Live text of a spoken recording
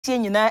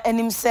Nyina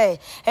enim say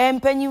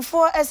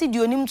mpanyimfo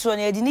asidionim to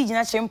na edi ni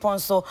gina chimpon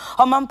so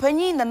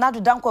omampanyin na nadu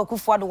danko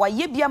Akufo-Addo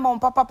waye bia ma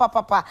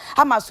papa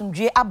ama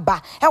asomdwe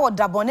aba e wo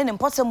Dagbon ne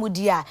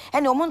mpotamudi a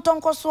ene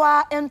omontonko so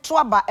a ento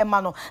aba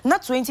ema no na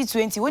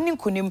 2020 woni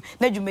nkunim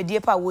na dwumadie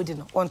pa wodi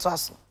no wonto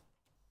aso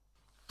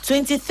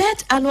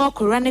 23rd annual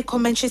Quranic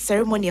commentary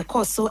ceremony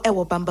so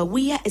ewo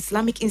Bawumia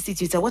Islamic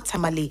Institute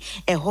Watamale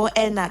eho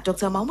na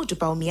Dr.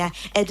 Bawumia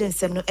eden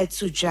semno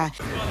etuja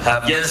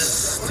have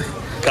just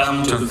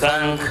come to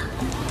thank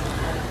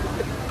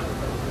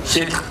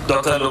Sheikh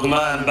Dr.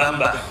 Lukman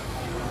Bamba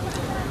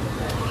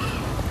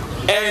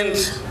and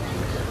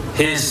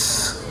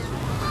his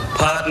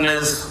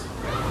partners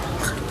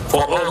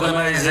for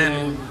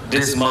organizing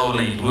this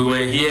Maulid. We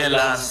were here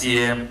last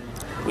year,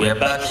 we are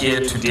back here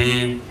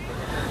today,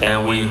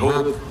 and we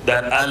hope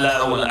that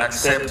Allah will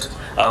accept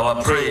our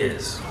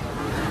prayers.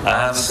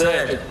 I have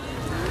said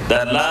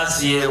that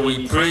last year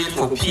we prayed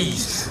for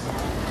peace,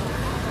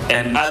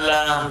 and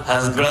Allah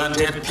has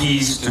granted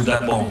peace to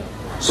Dagbon.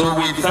 So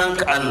we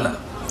thank Allah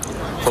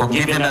for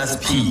giving us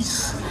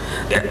peace.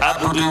 The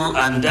Abudu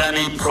and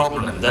Dani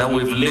problem that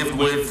we've lived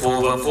with for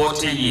over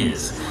 40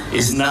 years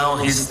is now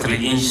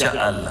history,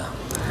 inshallah.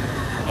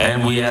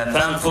 And we are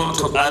thankful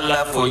to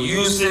Allah for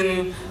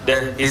using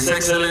His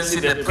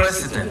Excellency the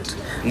President,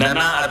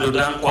 Nana Addo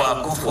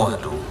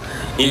Akufo-Addo,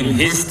 in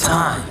his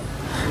time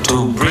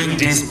to bring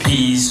this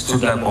peace to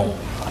Dagbon.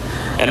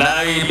 And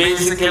I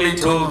basically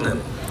told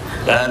them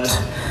that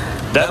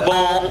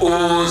Dagbon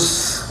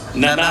owes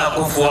Nana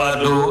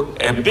Akufo-Addo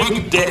a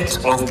big debt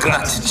of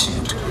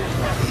gratitude.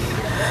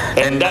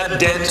 And that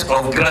debt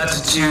of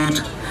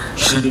gratitude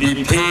should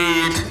be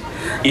paid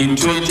in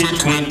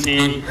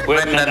 2020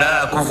 when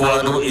Nana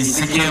Akufo-Addo is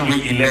seeking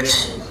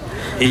re-election.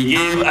 He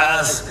gave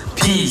us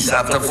peace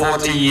after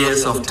 40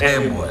 years of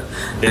turmoil.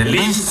 The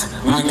least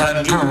we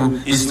can do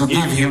is to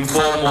give him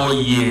 4 more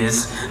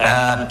years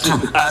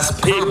as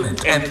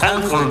payment and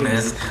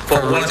thankfulness for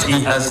what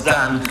he has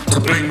done to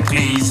bring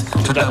peace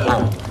to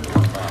Dagbon.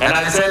 And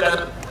I said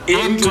that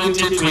in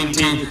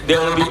 2020, there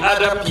will be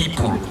other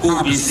people who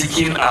will be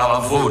seeking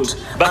our vote.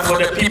 But for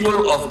the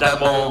people of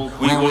Dagbon,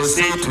 we will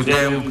say to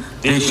them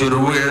they should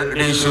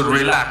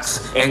relax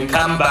and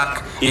come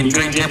back in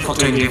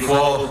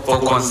 2024 for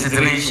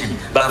consideration.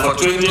 But for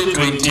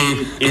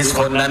 2020, it's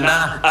for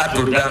Nana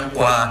Addo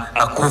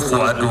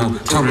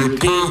Akufo-Addo to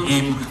repay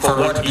him for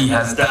what he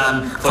has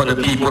done for the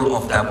people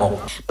of Dagbon.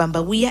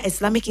 Bawumia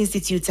Islamic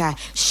Institute,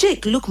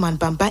 Sheikh Lukman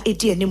Bamba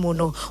Edi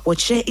Nemono,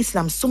 Wache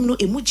Islam Sumno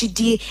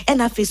Emujidi,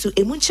 Enafesu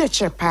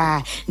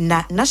Emunchechepa,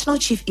 na National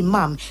Chief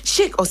Imam,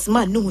 Sheikh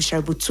Osman Nuhu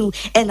Sharbutu,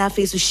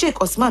 Enafesu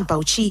Sheikh Osman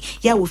Bauchi,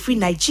 Yawo Free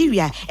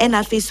Nigeria,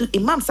 Enafesu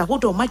Imam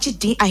Sahodo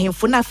Majidi,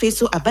 Ahemfuna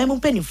Fesu Abaimu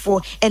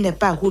Penifo,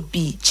 Eneba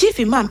Hobi. Chief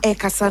Imam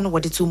Ekasan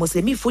Waditu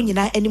Muslimi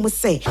Funyina Enimu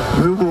say.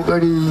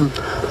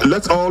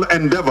 Let's all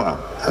endeavor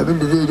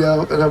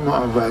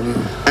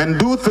and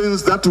do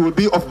things that will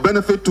be of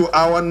benefit to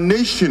our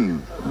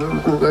nation.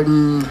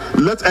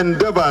 Let's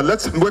endeavor,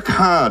 let's work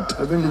hard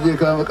and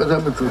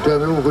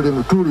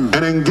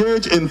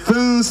engage in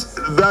things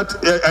that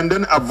and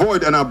then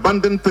avoid and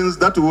abandon things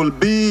that will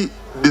be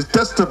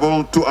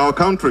detestable to our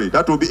country,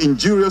 that will be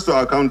injurious to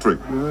our country.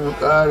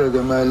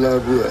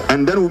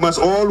 And then we must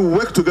all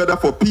work together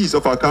for peace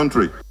of our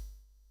country.